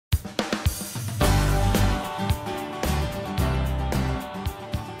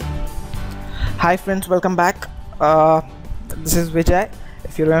Hi friends, welcome back. This is Vijay.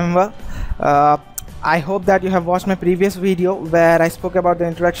 If you remember, I hope that you have watched my previous video where I spoke about the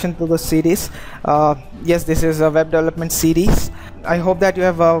introduction to the series. Yes, this is a web development series. I hope that you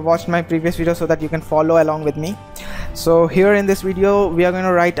have watched my previous video so that you can follow along with me. So here in this video we are going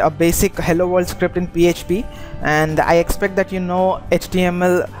to write a basic hello world script in PHP, and I expect that you know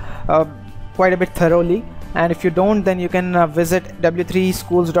HTML quite a bit thoroughly. And if you don't, then you can visit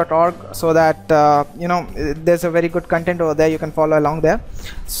w3schools.org so that you know, there's a very good content over there. You can follow along there.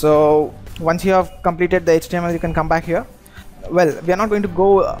 So once you have completed the HTML, you can come back here. Well, we are not going to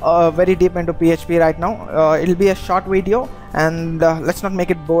go very deep into PHP right now. It'll be a short video, and let's not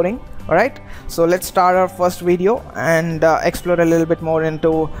make it boring. Alright, so let's start our first video and explore a little bit more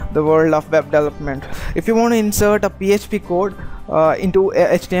into the world of web development. If you want to insert a PHP code into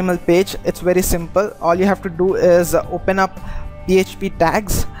a HTML page, it's very simple. All you have to do is open up PHP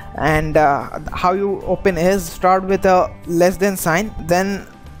tags, and how you open is start with a less than sign, then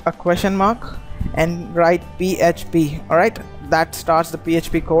a question mark, and write PHP. Alright, that starts the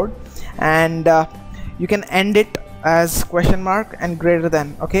PHP code, and you can end it as question mark and greater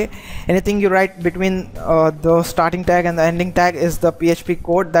than. Okay, anything you write between the starting tag and the ending tag is the PHP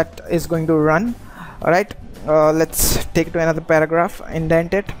code that is going to run. Alright, let's take it to another paragraph,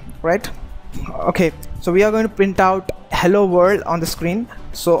 indent it. Right, okay, so we are going to print out hello world on the screen.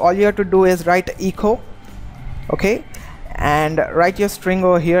 So all you have to do is write echo, okay, and write your string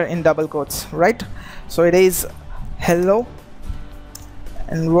over here in double quotes. Right, so it is hello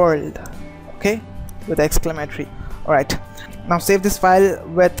and world, okay, with exclamatory. Alright, now save this file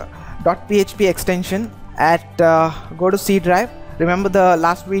with .php extension at go to C drive. Remember the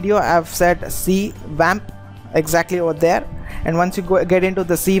last video I've said C WAMP exactly over there, and once you get into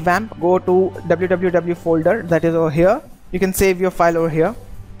the C WAMP, go to www folder, that is over here. You can save your file over here.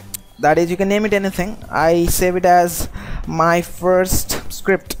 That is, you can name it anything. I save it as my first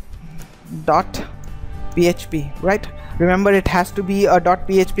script .php. right, remember it has to be a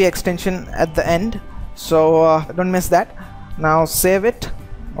 .php extension at the end, so don't miss that. Now save it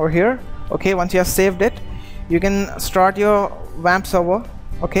over here. Okay, once you have saved it, you can start your WAMP server.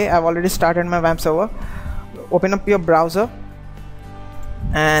 Okay, I've already started my WAMP server. Open up your browser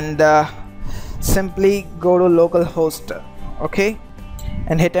and simply go to localhost, okay,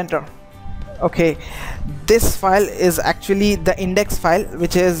 and hit enter. Okay, this file is actually the index file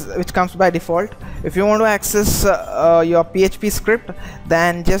which comes by default. If you want to access your PHP script,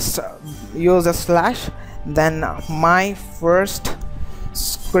 then just use a slash, then my first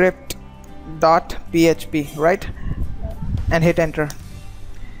script .php, right, and hit enter.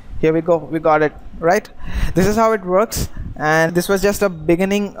 Here we go, we got it. Right, this is how it works, and this was just a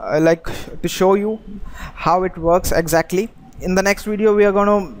beginning, like to show you how it works exactly. In the next video we are going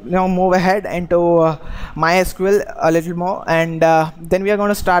to move ahead into MySQL a little more, and then we are going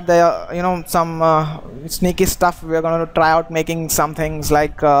to start the some sneaky stuff. We are going to try out making some things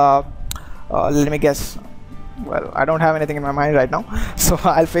like let me guess, well, I don't have anything in my mind right now, so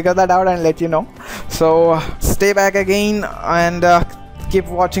I'll figure that out and let you know. So stay back again and keep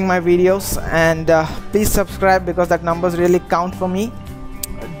watching my videos, and please subscribe because that numbers really count for me.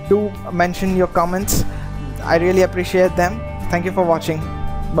 Do mention your comments, I really appreciate them. Thank you for watching.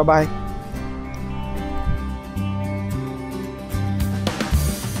 Bye bye.